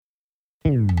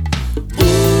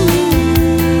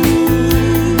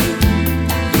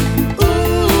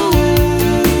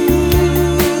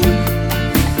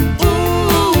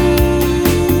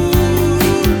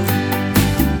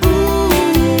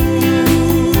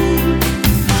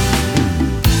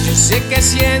sé que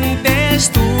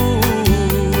sientes tú,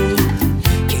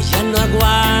 que ya no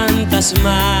aguantas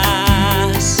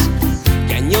más,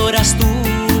 que añoras tu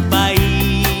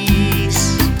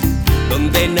país,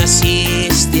 donde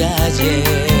naciste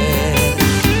ayer.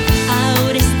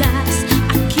 Ahora estás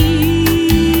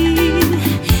aquí,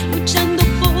 luchando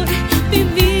por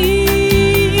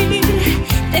vivir.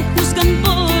 Te juzgan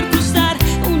por cruzar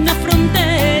una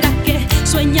frontera que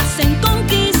sueñas en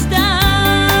conquistar.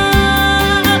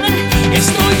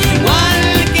 Estoy igual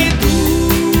que tú,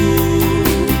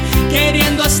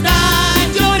 queriendo hasta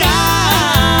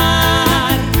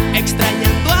llorar,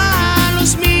 extrañando a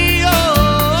los míos,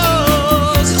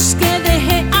 Los que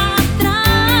dejé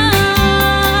atrás.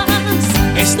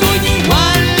 estoy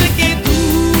igual que tú,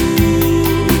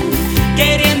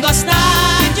 queriendo hasta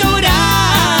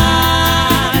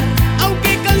llorar,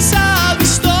 aunque cansado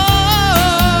estoy.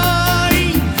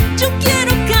 Yo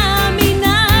quiero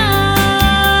caminar,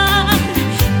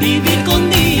 Vivir con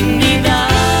dignidad.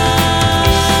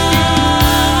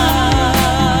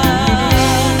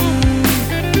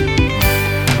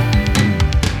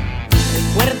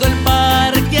 Recuerdo el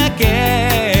parque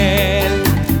aquel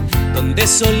donde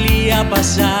solía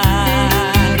pasar